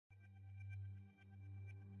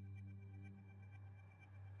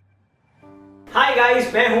Hi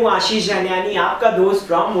guys, मैं हूं आशीष जानियानी, आपका दोस्त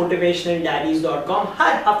फ्रॉम motivational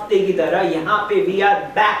हर हफ्ते की तरह यहाँ पे we are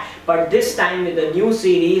back, but this time with a new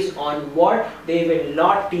series on what they will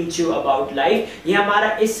not teach you about life. ये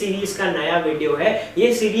हमारा इस सीरीज का नया वीडियो है।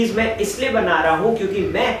 ये सीरीज मैं इसलिए बना रहा हूँ क्योंकि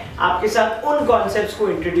मैं आपके साथ उन कॉन्सेप्ट्स को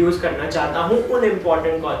इंट्रोड्यूस करना चाहता हूँ, उन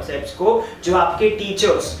इंपॉर्टेंट कॉन्सेप्ट्स को जो आपके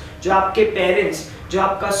टीचर्स, जो आपके पेरेंट्स, जो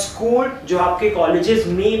आपका स्कूल, जो आपके कॉलेजेस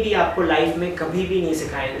में भी आपको लाइफ में कभी भी नहीं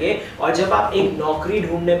सिखाएंगे। और जब आप एक नौकरी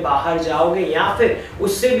ढूंढने बाहर जाओगे या फिर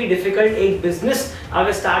उससे भी डिफिकल्ट एक बिजनेस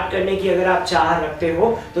अगर स्टार्ट करने की अगर आप चाह रखते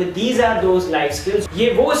हो, तो these are those life skills. ये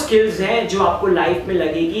वो स्किल्स हैं जो आपको लाइफ में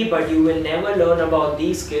लगेगी, but you will never learn about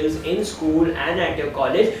these skills in school and at your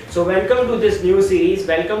college. So welcome to this new series,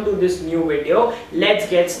 welcome to this new video. Let's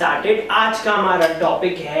get started. आज का हमारा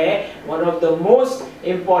टॉपिक है one of the most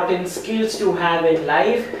important skills to have in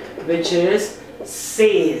life, which is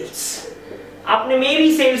sales। आपने may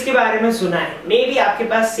be sales के बारे में सुना है, मे बी आपके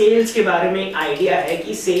पास सेल्स के बारे में एक आइडिया है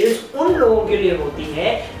कि सेल्स उन लोगों के लिए होती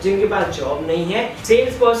है जिनके पास जॉब नहीं है।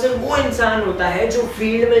 सेल्स पर्सन वो इंसान होता है जो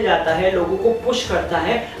फील्ड में जाता है, लोगों को पुश करता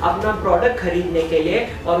है अपना प्रोडक्ट खरीदने के लिए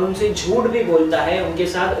और उनसे झूठ भी बोलता है, उनके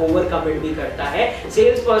साथ ओवर कमिट भी करता है।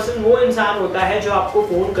 सेल्स पर्सन वो इंसान होता है जो आपको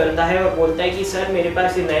फोन करता है और बोलता है कि सर मेरे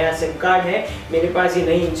पास ये नया सिम कार्ड है, मेरे पास ये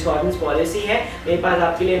नई इंश्योरेंस पॉलिसी है, मेरे पास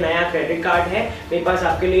आपके लिए नया क्रेडिट कार्ड है, मेरे पास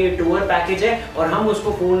आपके लिए टूर पैकेज है, और हम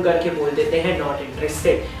उसको फोन करके बोल देते हैं not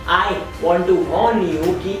interested. I want to Warne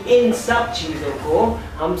you कि इन सब चीजों को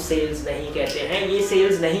हम सेल्स नहीं कहते हैं, ये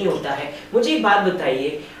सेल्स नहीं होता है। मुझे एक बात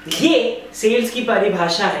बताइए, ये सेल्स की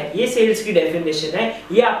परिभाषा है, ये सेल्स की डेफिनेशन है,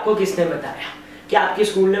 ये आपको किसने बताया? क्या आपके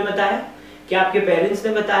स्कूल ने बताया? क्या आपके पेरेंट्स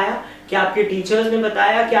ने बताया? क्या आपके टीचर्स ने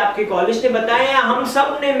बताया? क्या आपके कॉलेज ने बताया? या हम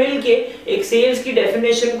सब ने मिलके एक सेल्स की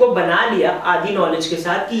डेफिनेशन को बना लिया आधी नॉलेज के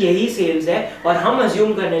साथ कि यही सेल्स है, और हम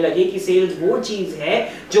अज्यूम करने लगे कि सेल्स वो चीज है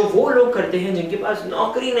जो वो लोग करते हैं जिनके पास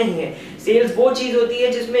नौकरी नहीं है। सेल्स वो चीज होती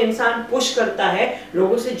है जिसमें इंसान पुश करता है,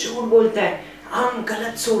 लोगों से झूठ बोलता है। हम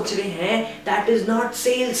गलत सोच रहे हैं, that is not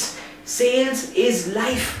sales. Sales is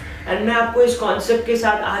life. And मैं आपको इस कॉन्सेप्ट के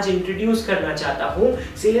साथ आज इंट्रोड्यूस करना चाहता हूँ।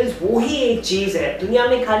 सेल्स वो ही एक चीज है, दुनिया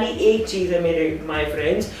में खाली एक चीज है मेरे माय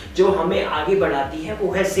फ्रेंड्स जो हमें आगे बढ़ाती है,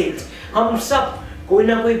 वो है सेल्स। हम सब कोई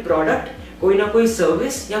ना कोई प्रोडक्ट, कोई ना कोई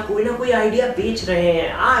सर्विस या कोई ना कोई आइडिया बेच रहे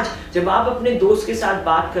हैं। आज जब आप अपने दोस्त के साथ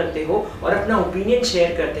बात करते हो और अपना ओपिनियन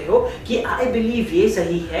शेयर करते हो कि आई बिलीव ये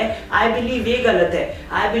सही है, आई बिलीव ये गलत है,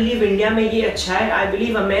 आई बिलीव इंडिया में ये अच्छा है, आई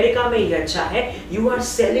बिलीव अमेरिका में ये अच्छा है, you are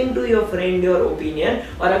selling to your friend your opinion.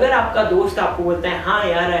 और अगर आपका दोस्त आपको बोलता है हाँ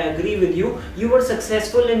यार I agree with you, you are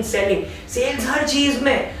successful in selling. Sales हर चीज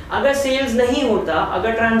में, अगर सेल्स नहीं होता,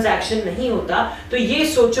 अगर ट्रांजैक्शन नहीं होता, तो ये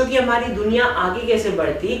सोचो कि हमारी दुनिया आगे कैसे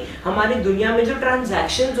बढ़ती। हमारी दुनिया में जो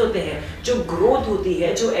ट्रांजैक्शंस होते हैं, जो ग्रोथ होती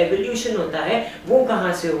है, जो एवोल्यूशन होता है, वो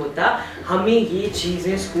कहाँ से होता? हमें ये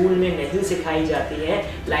चीजें स्कूल में नहीं सिखाई जाती हैं,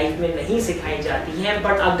 लाइफ में नहीं सिखाई जाती हैं।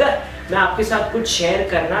 बट अगर मैं आपके साथ कुछ शेयर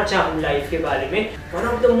करना चाहूँ लाइफ के बारे में, one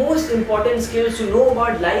of the most important skills to know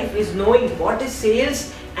about life is knowing what is sales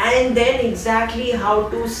and then exactly how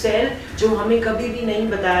to sell, जो हमें कभी भी नहीं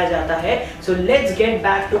बताया जाता है। So let's get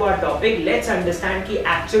back to our topic, let's understand कि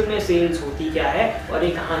एक्चुअल में सेल्स होती क्या है और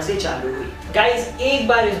ये कहाँ से चालू हुई। गाइस, एक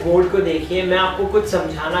बार इस बोर्ड को देखिए, मैं आपको कुछ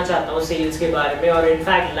समझाना चाहता हूँ सेल्स के बारे में और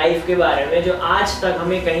इनफैक्ट लाइफ के बारे में, जो आज तक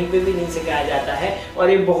हमें कहीं पे भी नहीं सिखाया जाता है, और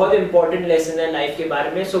ये बहुत इंपॉर्टेंट लेसन है लाइफ के बारे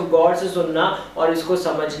में। सो गौर से सुनना और इसको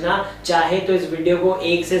समझना, चाहे तो इस वीडियो को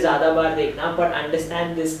एक से ज्यादा बार देखना, but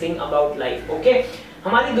understand this thing about life. Okay,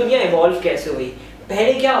 हमारी दुनिया इवॉल्व कैसे हुई?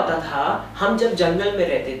 पहले क्या होता था, हम जब जंगल में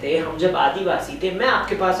रहते थे, हम जब आदिवासी थे, मैं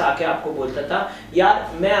आपके पास आके आपको बोलता था यार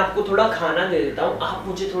मैं आपको थोड़ा खाना दे देता हूँ, आप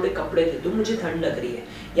मुझे थोड़े कपड़े दे दो, मुझे ठंड लग रही है,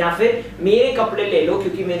 या फिर मेरे कपड़े ले लो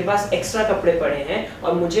क्योंकि मेरे पास एक्स्ट्रा कपड़े पड़े हैं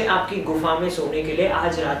और मुझे आपकी गुफा में सोने के लिए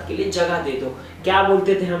आज रात के लिए जगह दे दो। क्या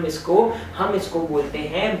बोलते थे हम इसको? हम इसको बोलते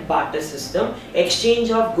हैं barter system,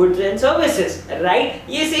 exchange of goods and services, right?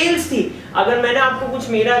 ये सेल्स थी। अगर मैंने आपको कुछ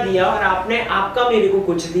मेरा दिया और आपने आपका मेरे को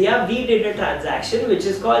कुछ दिया, we did a transaction which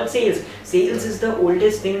is called sales. Sales is the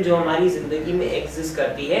oldest thing जो हमारी जिंदगी में एग्जिस्ट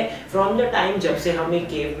करती है फ्रॉम द टाइम जब से हम एक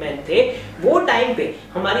केवमैन थे। वो टाइम पे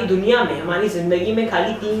हमारी दुनिया में, हमारी जिंदगी में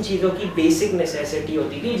खाली 3 चीजों की बेसिक नेसेसिटी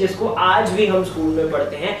होती थी, जिसको आज भी हम स्कूल में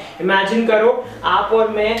पढ़ते हैं। इमेजिन करो आप और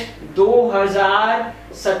मैं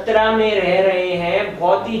 2017 में रह रहे हैं,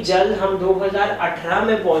 बहुत ही जल्द हम 2018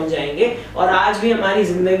 में पहुंच जाएंगे, और आज भी हमारी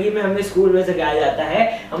जिंदगी में हमें स्कूल में सिखाया जाता है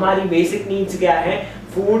हमारी बेसिक नीड्स क्या है,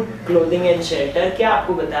 फूड, क्लोथिंग एंड शेल्टर। क्या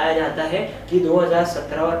आपको बताया जाता है कि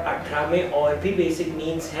 2017 और 18 में और भी बेसिक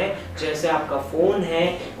नीड्स हैं, जैसे आपका फ़ोन है,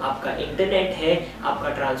 आपका इंटरनेट है, आपका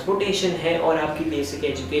ट्रांसपोर्टेशन है और आपकी बेसिक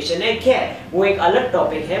एजुकेशन है। क्या है वो एक अलग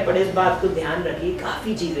टॉपिक है, पर इस बात को ध्यान रखिए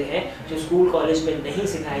काफ़ी चीज़ें हैं जो स्कूल कॉलेज में नहीं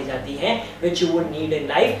सिखाई जाती हैं, which you would need in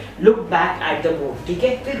life. Look back at the board, ठीक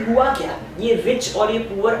है। फिर हुआ क्या, ये रिच और ये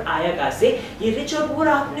पुअर आया कहाँ से? ये रिच और पुअर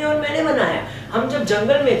आपने और मैंने बनाया। हम जब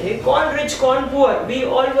जंगल में थे, कौन रिच कौन poor? We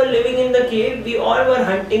all were living in the cave, we all were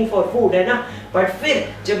hunting for food, है ना। बट फिर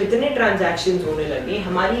जब इतने ट्रांजैक्शंस होने लगे,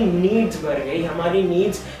 हमारी नीड्स बढ़ गई, हमारी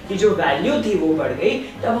नीड्स की जो वैल्यू थी वो बढ़ गई,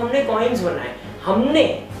 तब हमने कॉइन्स बनाए। हमने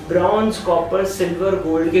ब्रॉन्ज, कॉपर, सिल्वर,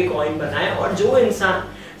 गोल्ड के कॉइन बनाए। और जो इंसान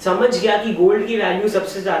समझ गया कि गोल्ड की वैल्यू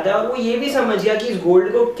सबसे ज्यादा है और वो ये भी समझ गया कि इस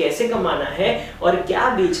गोल्ड को कैसे कमाना है और क्या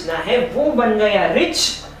बेचना है, वो बन गया रिच,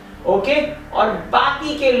 ओके। और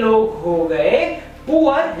बाकी के लोग हो गए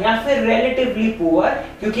पुअर या फिर रिलेटिवली पुअर,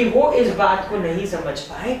 क्योंकि वो इस बात को नहीं समझ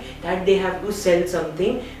पाए that they have to sell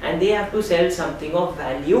something and they have to sell something of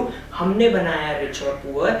value. हमने बनाया रिच और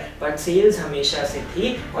पुअर, बट सेल्स हमेशा से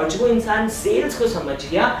थी और जो इंसान सेल्स को समझ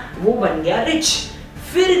गया वो बन गया रिच।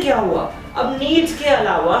 फिर क्या हुआ, अब नीड्स के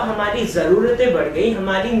अलावा हमारी जरूरतें बढ़ गई,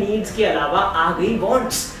 हमारी नीड्स के अलावा आ गई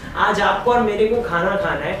वांट्स। आज आपको और मेरे को खाना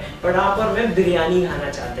खाना है, पर आप और मैं बिरयानी खाना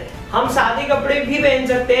चाहते हैं। हम सादे कपड़े भी पहन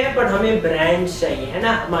सकते हैं, पर हमें ब्रांड्स चाहिए, है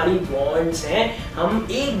ना। हमारी वांट्स हैं। हम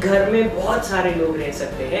एक घर में बहुत सारे लोग रह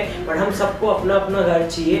सकते हैं, पर हम सबको अपना अपना घर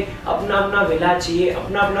चाहिए, अपना अपना विला चाहिए,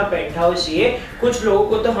 अपना अपना पेंट हाउस चाहिए। कुछ लोगों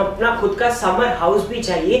को तो अपना खुद का समर हाउस भी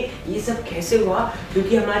चाहिए। ये सब कैसे हुआ?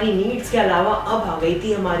 क्योंकि हमारी नीड्स के अलावा अब आ गई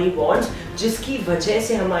थी हमारी वांट्स, जिसकी वजह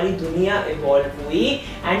से हमारी दुनिया इवॉल्व हुई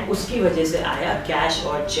एंड उसकी वजह से आया कैश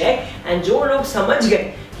और चेक। एंड जो लोग समझ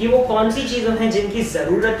गए कि वो कौन सी चीजों हैं जिनकी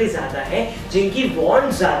जरूरतें ज्यादा है, जिनकी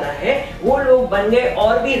वांट ज्यादा है, वो लोग बन गए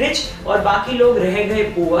और भी रिच और बाकी लोग रह गए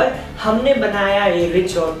पुअर। हमने बनाया ये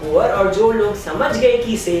रिच और पुअर, और जो लोग समझ गए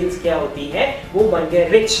कि सेल्स क्या होती है वो बन गए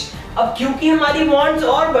रिच। अब क्योंकि हमारी वांट्स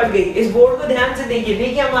और बढ़ गई, इस बोर्ड को ध्यान से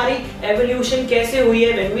देखिए हमारी एवोल्यूशन कैसे हुई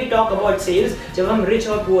है। When we talk about sales, जब हम रिच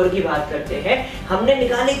और पुअर की बात करते हैं, हमने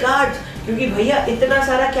निकाले कार्ड्स, क्योंकि भैया इतना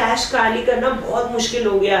सारा कैश कैरी करना बहुत मुश्किल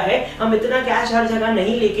हो गया है। हम इतना कैश हर जगह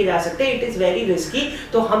नहीं लेके जा सकते, इट इज वेरी रिस्की।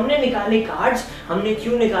 तो हमने निकाले कार्ड्स। हमने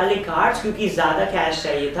क्यों निकाले कार्ड्स? क्योंकि ज्यादा कैश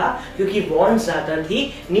चाहिए था, क्योंकि वांट्स ज्यादा थी,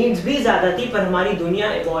 नीड्स भी ज्यादा थी, पर हमारी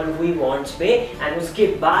दुनिया इवॉल्व हुई वांट्स पे। एंड उसके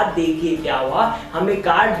बाद देखिए क्या हुआ, हमें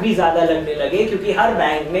कार्ड्स भी ज्यादा लगने लगे, क्योंकि हर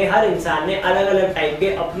बैंक में हर इंसान ने अलग अलग टाइप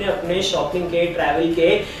के अपने अपने शॉपिंग के, ट्रैवल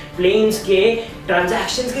के, प्लेन्स के,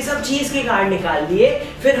 ट्रांजैक्शंस के, सब चीज के कार्ड निकाल दिए।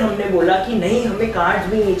 फिर हमने बोला कि नहीं, हमें कार्ड्स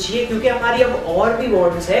भी नहीं चाहिए, क्योंकि हमारी अब और भी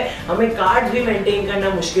वांट्स है, हमें कार्ड्स भी मेंटेन करना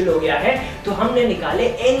मुश्किल हो गया है। तो हमने निकाले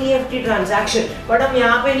एनईएफटी ट्रांजैक्शन। बट हम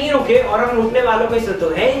यहाँ पे नहीं रुके, और हम रुकने वालों में से तो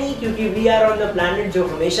है नहीं, क्योंकि we are on the planet जो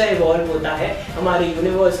हमेशा इवॉल्व होता है हमारे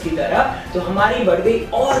यूनिवर्स की तरह। तो हमारी बढ़ गई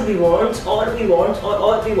और भी वांट्स, और भी वांट्स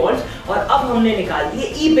और भी वांट्स। और अब हमने निकाल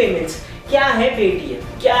दिए ई पेमेंट्स। क्या है पेटीएम,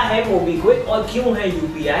 क्या है मोबीक्विक और क्यों है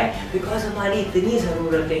यूपीआई? बिकॉज हमारी इतनी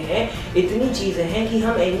ज़रूरतें हैं, इतनी चीज़ें हैं कि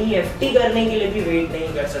हम एनईएफटी करने के लिए भी वेट नहीं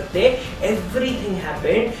कर सकते। एवरीथिंग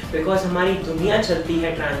हैपेंड बिकॉज हमारी दुनिया चलती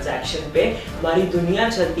है ट्रांजैक्शन पे, हमारी दुनिया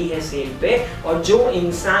चलती है सेल पे। और जो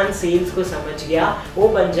इंसान सेल्स को समझ गया वो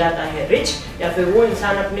बन जाता है रिच, या फिर वो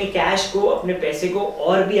इंसान अपने कैश को, अपने पैसे को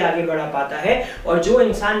और भी आगे बढ़ा पाता है। और जो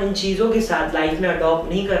इंसान इन चीज़ों के साथ लाइफ में अडॉप्ट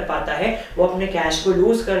नहीं कर पाता है, वो अपने कैश को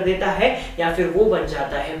लूज कर देता है या फिर वो बन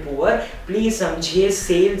जाता है पुअर। प्लीज समझिए,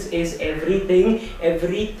 sales is everything,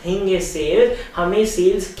 everything is sales. हमें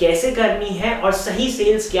सेल्स कैसे करनी है और सही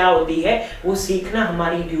सेल्स क्या होती है वो सीखना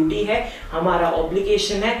हमारी ड्यूटी है, हमारा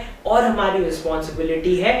ऑब्लिगेशन है और हमारी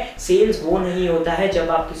रिस्पॉन्सिबिलिटी है। सेल्स वो नहीं होता है जब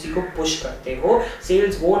आप किसी को पुश करते हो,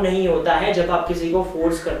 सेल्स वो नहीं होता है जब आप किसी को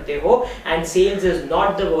फोर्स करते हो। And sales is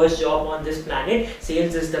not the worst job on this planet,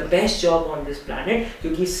 sales is the best job on this planet,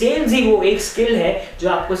 क्योंकि सेल्स ही वो एक स्किल है जो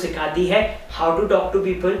आपको सिखाती है how to talk to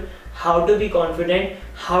people, how to be confident,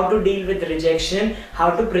 how to deal with rejection, how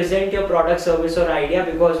to present your product, service or idea,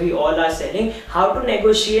 because we all are selling, how to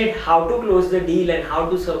negotiate, how to close the deal and how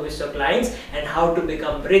to service your clients and how to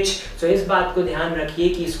become rich. So इस बात को ध्यान रखिए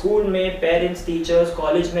कि school में, parents, teachers,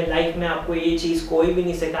 college में, life में आपको ये चीज़ कोई भी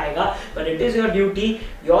नहीं सिखाएगा, but it is your duty,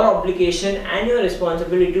 your obligation and your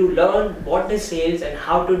responsibility to learn what is sales and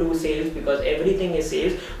how to do sales, because everything is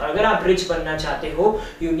sales. और अगर आप rich बनना चाहते हो,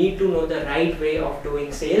 you need to know the right way of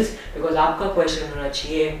doing sales, because आपका question होना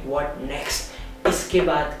चाहिए what next? इसके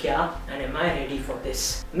बाद क्या, and M I ready for this?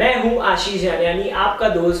 मैं हूं आशीष जानियानी, आपका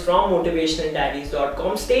दोस्त from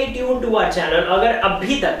motivational-diaries.com। Stay tune to our channel. अगर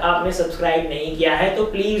अभी तक आपने सब्सक्राइब नहीं किया है तो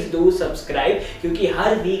प्लीज डू सब्सक्राइब, क्योंकि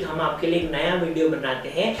हर वीक हम आपके लिए एक नया वीडियो बनाते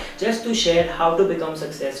हैं just to share how to become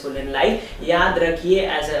successful in life. याद रखिए,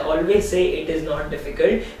 as I always say, it is not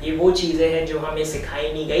difficult. ये वो चीजें हैं जो हमें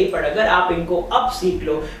सिखाई नहीं गई, पर अगर आप इनको अब सीख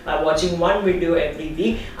लो by watching one video every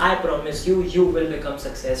week, I promise you will become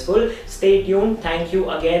successful. Stay tuned. Thank you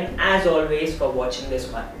again as always for watching this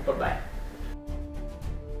one. Bye bye.